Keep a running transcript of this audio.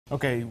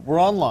Okay, we're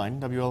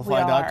online,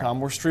 WLFI.com.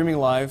 We're streaming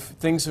live.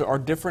 Things are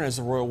different as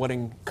the royal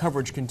wedding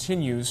coverage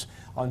continues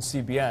on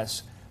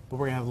CBS. But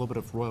we're going to have a little bit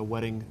of royal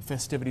wedding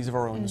festivities of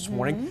our own this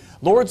morning.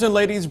 Lords and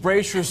ladies,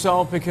 brace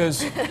yourself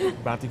because we're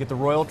about to get the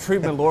royal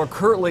treatment. Laura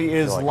Kirtley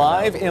is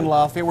live in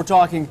Lafayette. We're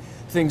talking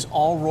things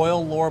all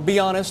royal. Laura, be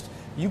honest,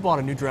 you bought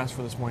a new dress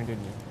for this morning,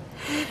 didn't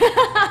you?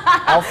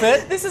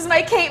 Outfit? This is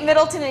my Kate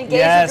Middleton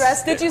engagement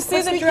dress. Did you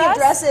see the dress?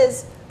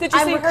 Dresses, did you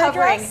see her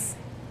dress?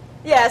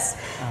 Yes.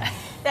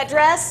 That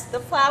dress, the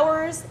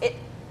flowers,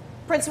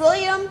 Prince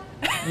William.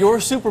 Your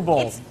Super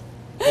Bowl.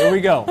 There we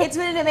go. It's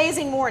been an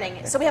amazing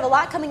morning. So we have a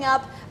lot coming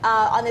up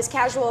on this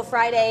Casual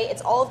Friday.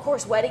 It's all, of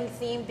course, wedding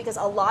themed because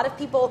a lot of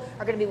people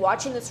are going to be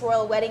watching this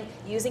royal wedding,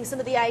 using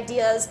some of the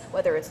ideas,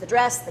 whether it's the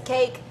dress, the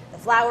cake, the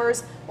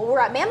flowers. Well, we're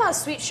at Mama's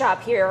Sweet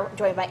Shop here,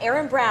 joined by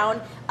Aaron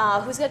Brown,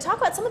 who's going to talk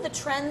about some of the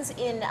trends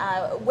in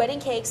wedding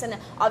cakes. And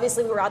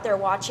obviously, we were out there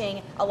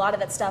watching a lot of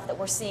that stuff that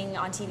we're seeing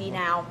on TV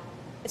now.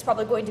 It's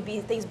probably going to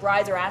be things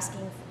brides are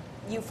asking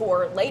you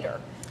for later.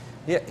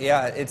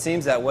 Yeah, it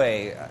seems that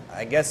way.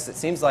 I guess it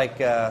seems like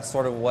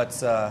sort of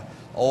what's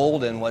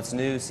old and what's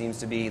new seems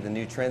to be the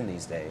new trend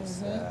these days.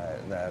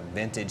 The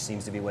vintage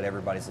seems to be what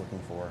everybody's looking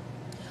for.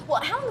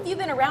 Well, how long have you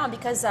been around?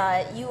 Because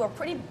you are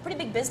pretty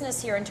big business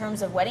here in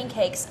terms of wedding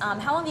cakes.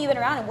 How long have you been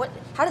around, and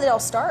how did it all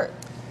start?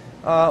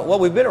 Well,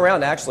 we've been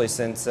around actually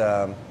since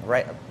I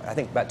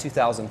think about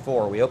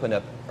 2004. We opened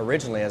up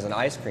originally as an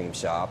ice cream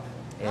shop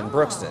in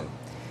Brookston.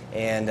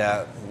 And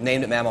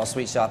named it Mama's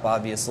Sweet Shop,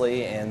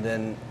 obviously, and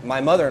then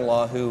my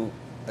mother-in-law, who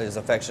is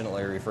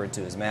affectionately referred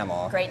to as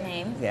Mama. Great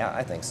name. Yeah,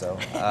 I think so.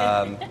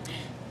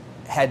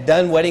 Had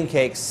done wedding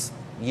cakes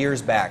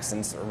years back,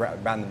 since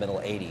around the middle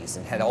 80s,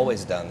 and had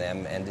always done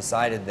them, and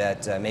decided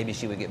that maybe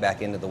she would get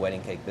back into the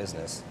wedding cake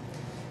business.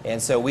 And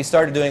so we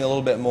started doing a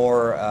little bit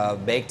more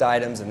baked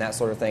items and that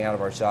sort of thing out of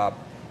our shop,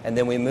 and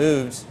then we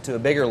moved to a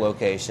bigger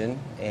location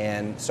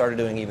and started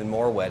doing even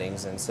more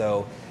weddings, and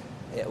so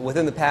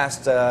within the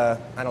past, I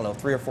don't know,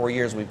 3 or 4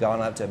 years, we've gone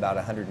up to about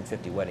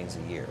 150 weddings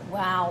a year.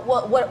 Wow.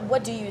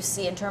 What do you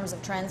see in terms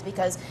of trends?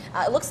 Because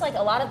it looks like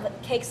a lot of the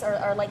cakes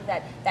are like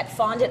that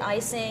fondant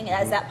icing.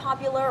 Is that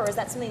popular, or is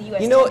that something you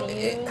guys tend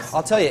to use?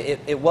 I'll tell you,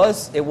 it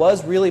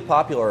was really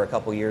popular a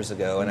couple years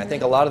ago, and I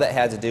think a lot of that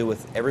had to do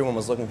with everyone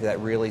was looking for that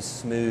really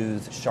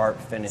smooth, sharp,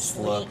 finished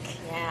look.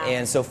 Yeah.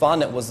 And so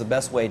fondant was the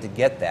best way to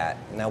get that.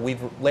 Now, we've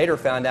later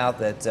found out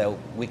that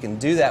we can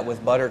do that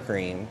with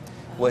buttercream,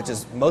 which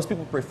is, most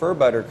people prefer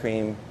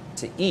buttercream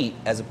to eat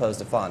as opposed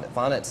to fondant.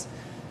 Fondant's,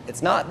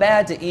 it's not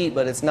bad to eat,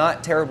 but it's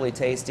not terribly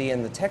tasty,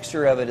 and the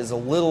texture of it is a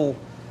little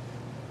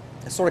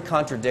sort of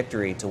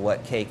contradictory to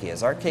what cake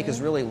is. Our cake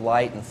is really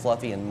light and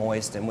fluffy and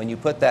moist, and when you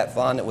put that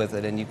fondant with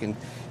it, and you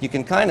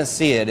can kind of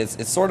see it,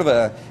 it's sort of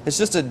it's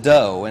just a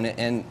dough,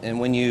 and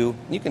when you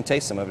can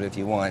taste some of it if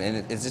you want,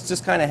 and it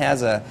just kind of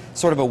has a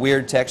sort of a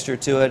weird texture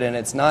to it, and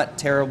it's not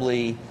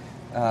terribly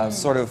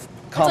sort of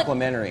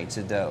complementary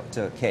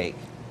to cake.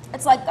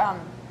 It's like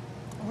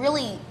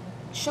really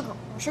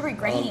sugary,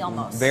 grainy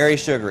almost. Very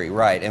sugary,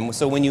 right. And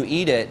so when you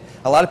eat it,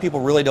 a lot of people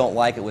really don't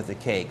like it with the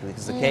cake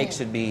because the cake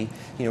should be,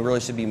 really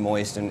should be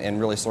moist and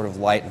really sort of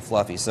light and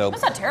fluffy. So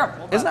it's not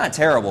terrible. It's not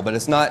terrible, but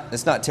it's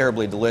not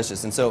terribly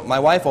delicious. And so my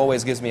wife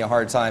always gives me a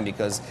hard time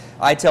because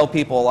I tell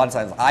people a lot of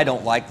times I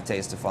don't like the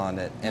taste of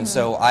fondant, and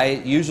so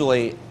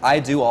I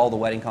do all the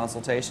wedding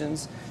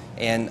consultations.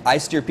 And I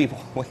steer people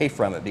away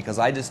from it because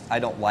I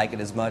don't like it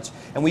as much.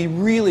 And we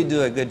really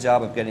do a good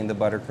job of getting the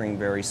buttercream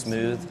very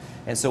smooth.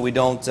 And so we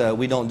don't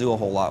do a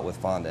whole lot with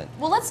fondant.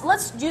 Well,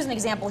 let's use an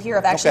example here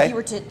of actually if you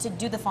were to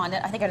do the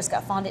fondant. I think I just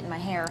got fondant in my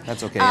hair.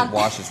 That's okay. It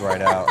washes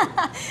right out.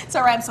 It's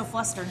all right. I'm so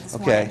flustered this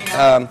morning.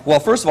 Okay. Well,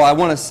 first of all, I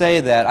want to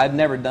say that I've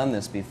never done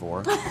this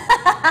before.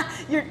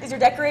 Is your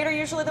decorator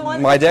usually the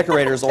one? My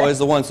decorator is always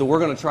the one. So we're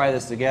going to try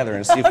this together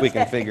and see if we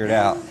can figure it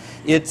out.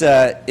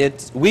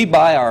 We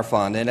buy our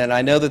fondant, and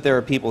I know that there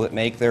are people that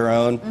make their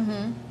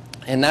own,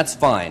 and that's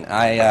fine.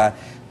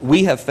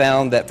 We have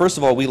found that, first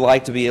of all, we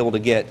like to be able to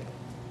get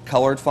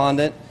colored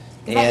fondant.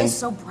 That is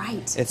so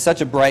bright. It's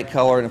such a bright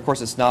color, and of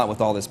course it's not with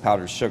all this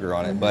powdered sugar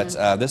on it,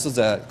 but this is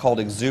called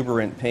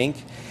exuberant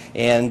pink.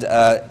 And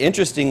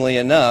interestingly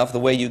enough, the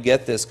way you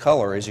get this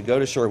color is you go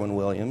to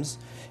Sherwin-Williams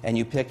and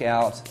you pick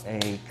out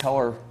a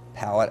color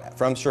palette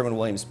from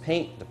Sherwin-Williams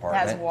paint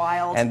department. That's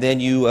wild. And then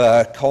you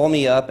call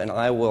me up and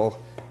I will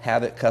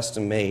have it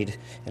custom made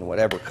in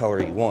whatever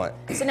color you want.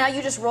 So now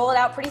you just roll it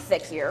out pretty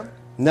thick here.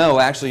 No,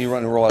 actually you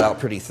run and roll it out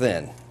pretty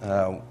thin.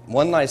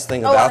 One nice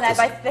thing about this...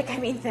 by thick I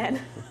mean thin.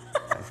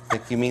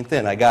 Thick you mean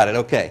thin, I got it,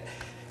 okay.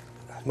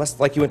 Must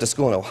like you went to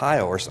school in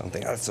Ohio or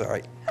something, that's all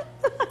right.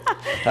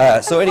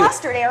 So anyway,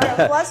 flustered, Aaron,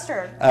 I'm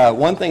flustered.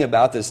 One thing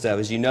about this stuff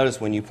is you notice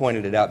when you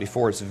pointed it out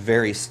before, it's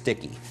very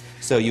sticky.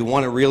 So you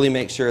want to really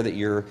make sure that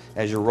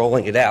as you're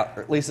rolling it out,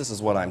 or at least this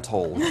is what I'm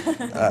told.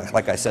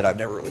 Like I said, I've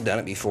never really done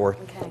it before,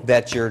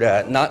 that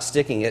you're not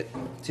sticking it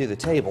to the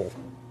table.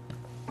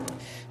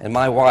 And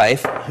my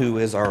wife, who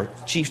is our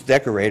chief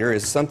decorator,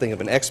 is something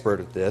of an expert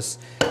at this.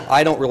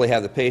 I don't really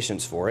have the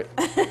patience for it.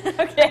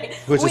 Okay,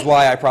 which is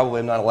why I probably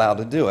am not allowed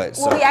to do it.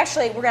 Well,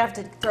 So. we're going to have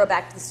to throw it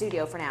back to the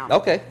studio for now.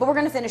 Okay. But we're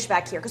going to finish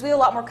back here because we have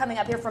a lot more coming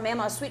up here from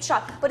Mama's Sweet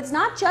Shop. But it's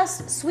not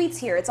just sweets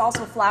here, it's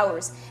also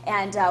flowers.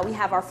 And we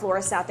have our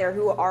florists out there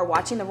who are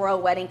watching the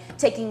royal wedding,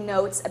 taking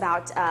notes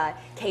about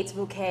Kate's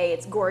bouquet.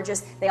 It's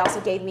gorgeous. They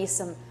also gave me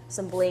some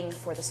bling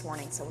for this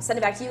morning. So we'll send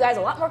it back to you guys.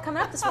 A lot more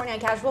coming up this morning on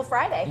Casual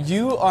Friday.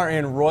 You are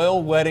in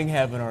royal wedding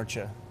heaven, aren't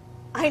you?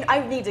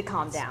 I need to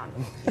calm down.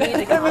 You need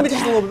to calm Maybe down.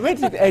 just a little bit.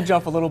 Maybe take the edge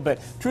off a little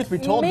bit. Truth be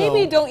told,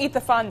 Maybe though, don't eat the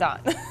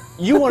fondant.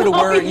 you wanted to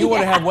wear. You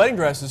want to yeah. have wedding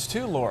dresses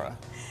too, Laura.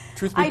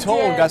 Truth be I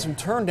told, did. got some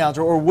turn downs,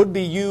 or would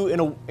be you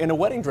in a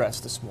wedding dress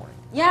this morning.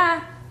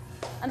 Yeah,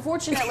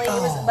 unfortunately it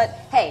was, but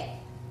hey,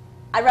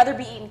 I'd rather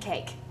be eating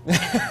cake.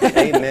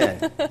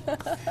 Amen.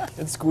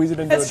 And squeeze it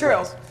into That's a true.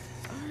 dress.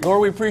 Laura,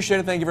 we appreciate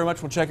it. Thank you very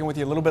much. We'll check in with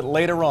you a little bit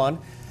later on.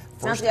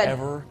 Sounds First good.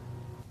 ever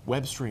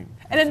web stream.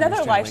 In for another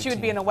News life, Channel she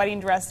would be 18. in a wedding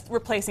dress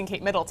replacing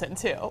Kate Middleton,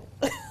 too.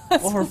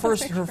 Well, her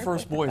first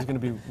boy is going to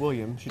be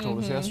William. She told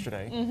us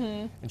yesterday,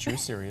 and she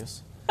was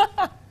serious.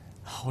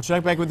 We'll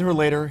check back with her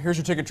later. Here's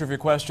your ticket trivia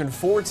question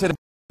for today.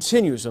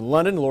 Continues in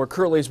London. Laura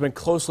Curtley has been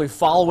closely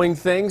following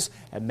things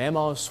at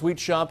Mama's Sweet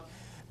Shop.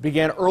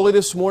 Began early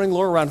this morning,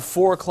 Laura, around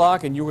 4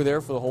 o'clock, and you were there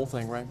for the whole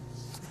thing, right?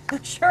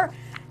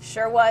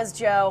 Sure was,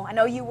 Joe. I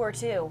know you were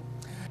too.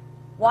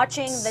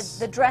 Watching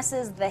the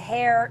dresses, the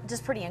hair,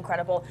 just pretty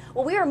incredible.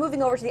 Well, we are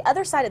moving over to the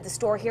other side of the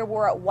store here.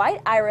 We're at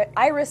White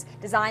Iris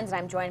Designs, and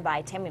I'm joined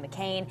by Tammy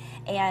McCain,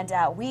 and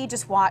we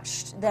just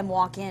watched them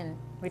walk in.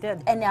 We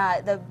did. And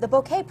the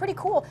bouquet, pretty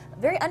cool,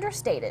 very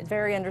understated.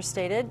 Very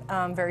understated,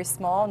 very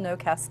small, no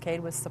cascade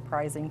was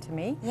surprising to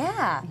me.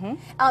 Yeah.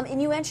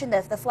 And you mentioned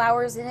the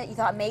flowers in it. You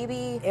thought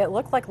maybe. It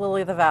looked like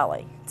Lily of the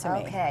Valley to me.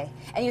 Okay.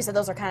 And you said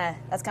those are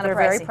that's kind They're of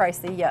pricey. very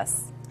pricey,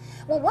 yes.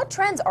 Well, what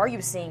trends are you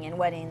seeing in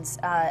weddings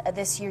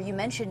this year? You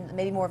mentioned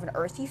maybe more of an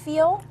earthy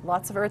feel.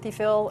 Lots of earthy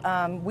feel.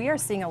 We are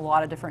seeing a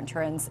lot of different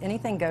trends.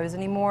 Anything goes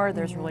anymore.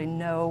 There's really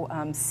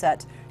no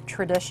set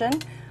tradition.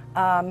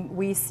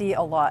 We see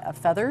a lot of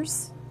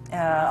feathers,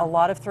 a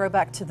lot of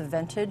throwback to the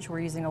vintage. We're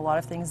using a lot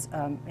of things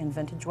in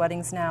vintage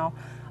weddings now.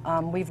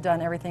 We've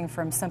done everything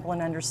from simple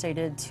and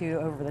understated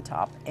to over the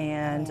top.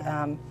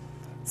 And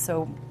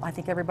so I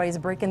think everybody's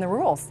breaking the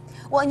rules.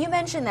 Well, and you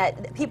mentioned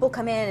that people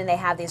come in and they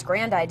have these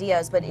grand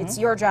ideas, but it's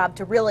your job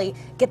to really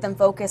get them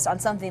focused on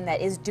something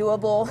that is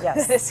doable,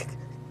 Yes. is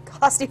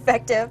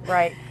cost-effective.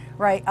 Right.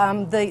 Right.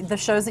 The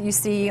shows that you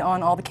see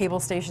on all the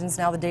cable stations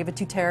now, the David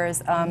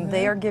Tuteras,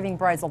 they are giving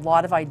brides a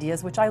lot of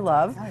ideas, which I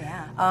love. Oh,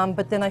 yeah.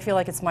 But then I feel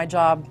like it's my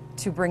job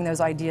to bring those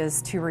ideas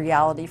to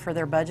reality for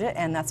their budget,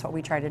 and that's what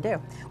we try to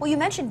do. Well, you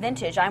mentioned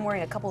vintage. I'm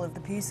wearing a couple of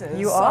the pieces.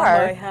 You on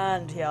are. my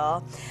hand,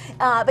 y'all.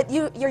 But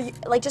you're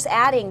like just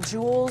adding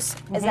jewels.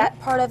 Is that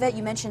part of it?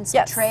 You mentioned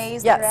some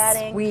trays that you're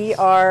adding. We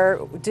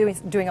are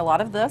doing a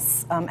lot of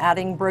this,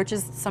 adding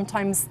brooches.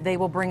 Sometimes they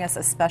will bring us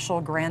a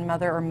special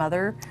grandmother or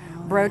mother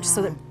brooch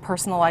so that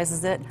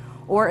personalizes it.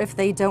 Or if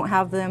they don't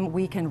have them,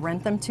 we can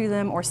rent them to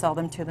them or sell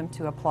them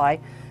to apply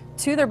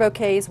to their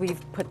bouquets. We've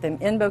put them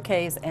in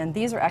bouquets, and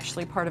these are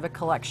actually part of a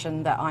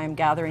collection that I am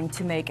gathering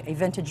to make a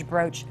vintage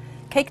brooch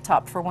cake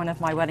top for one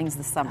of my weddings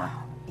this summer.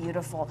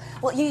 Beautiful.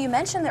 Well, you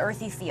mentioned the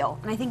earthy feel,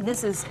 and I think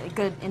this is a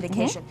good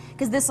indication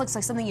because this looks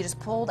like something you just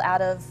pulled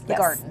out of the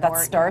garden.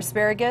 That's star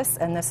asparagus,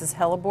 and this is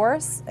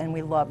hellebores, and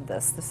we love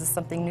this. This is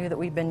something new that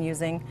we've been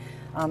using.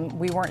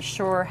 We weren't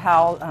sure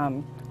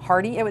how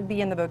hardy it would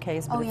be in the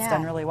bouquets, but it's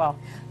done really well.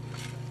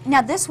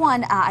 Now this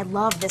one, I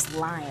love this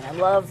line. I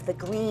love the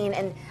green,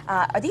 and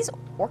are these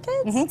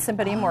orchids?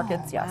 Sympodium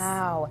orchids, yes.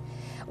 Wow.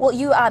 Well,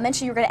 you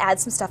mentioned you were going to add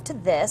some stuff to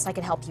this. I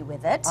can help you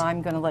with it.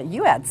 I'm going to let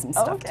you add some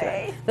stuff to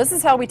it. This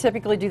is how we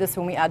typically do this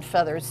when we add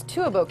feathers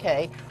to a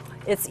bouquet.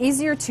 It's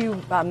easier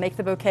to make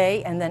the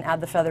bouquet and then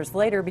add the feathers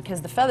later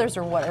because the feathers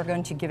are what are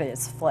going to give it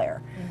its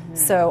flair.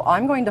 So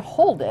I'm going to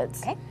hold it.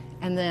 Okay.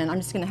 And then I'm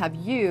just going to have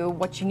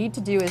what you need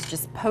to do is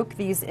just poke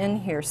these in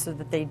here so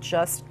that they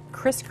just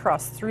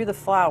crisscross through the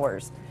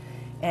flowers.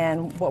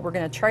 And what we're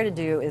going to try to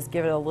do is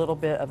give it a little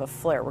bit of a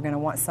flair. We're going to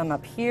want some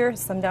up here,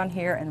 some down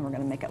here, and we're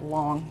going to make it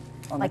long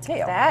on like the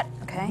tail. that,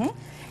 okay.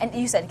 And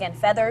you said, again,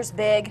 feathers,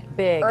 big,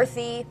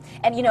 earthy.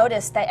 And you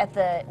noticed that at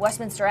the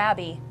Westminster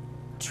Abbey,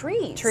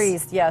 trees.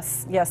 Trees,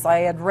 yes. Yes, I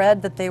had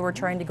read that they were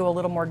trying to go a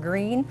little more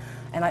green,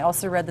 and I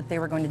also read that they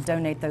were going to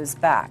donate those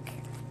back.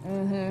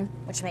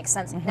 Which makes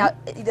sense. Now,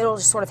 it'll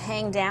just sort of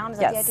hang down, is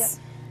that the idea?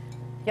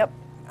 Yep.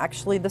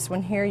 Actually, this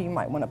one here, you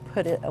might want to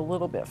put it a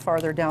little bit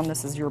farther down.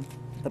 This is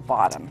the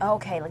bottom.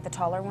 Okay, like the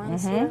taller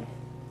ones here?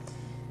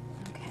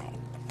 Okay.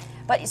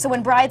 But, so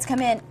when brides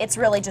come in, it's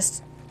really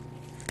just,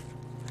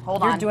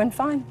 hold on. You're doing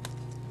fine.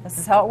 This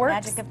is how it works.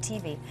 Magic of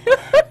TV.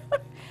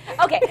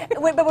 Okay,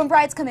 but when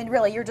brides come in,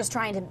 really, you're just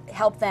trying to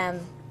help them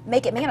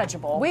make it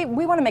manageable. We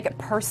want to make it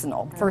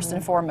personal, first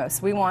and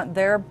foremost. We want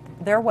their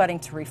wedding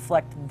to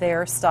reflect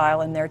their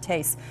style and their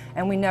taste,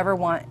 and we never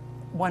want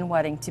one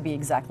wedding to be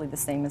exactly the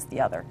same as the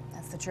other.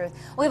 That's the truth.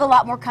 We have a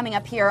lot more coming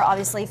up here,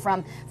 obviously,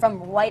 from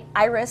White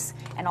Iris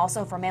and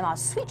also from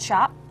Mama's Sweet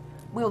Shop.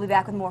 We will be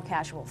back with more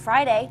Casual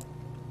Friday.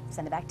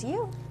 Send it back to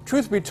you.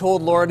 Truth be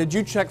told, Laura, did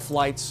you check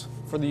flights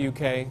for the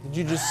UK. Did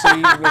you just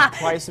see the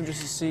price of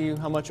just to see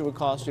how much it would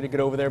cost you to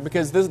get over there?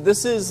 Because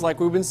this is, like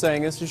we've been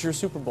saying, this is your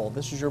Super Bowl.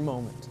 This is your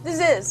moment.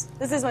 This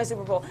is my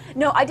Super Bowl.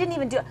 No, I didn't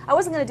even do it. I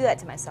wasn't going to do that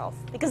to myself.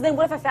 Because then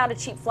what if I found a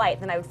cheap flight?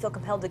 Then I would feel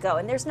compelled to go.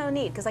 And there's no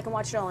need, because I can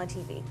watch it all on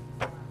TV.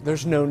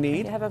 There's no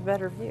need? You have a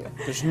better view.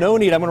 There's no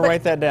need. I'm going to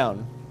write that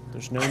down.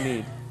 There's no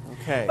need.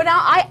 Okay. But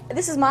now,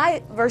 this is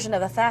my version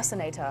of a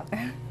fascinator.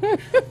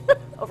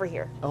 Over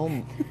here. Oh,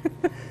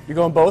 you're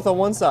going both on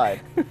one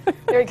side.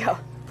 There you go.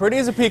 Pretty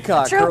as a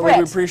peacock. True Curly, we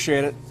Brit.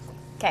 appreciate it.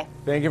 Okay.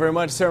 Thank you very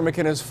much. Sarah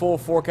McKenna's full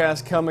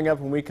forecast coming up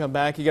when we come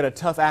back. You got a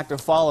tough act to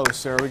follow,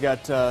 Sarah. We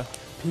got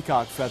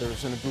peacock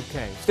feathers and a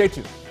bouquet. Stay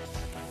tuned.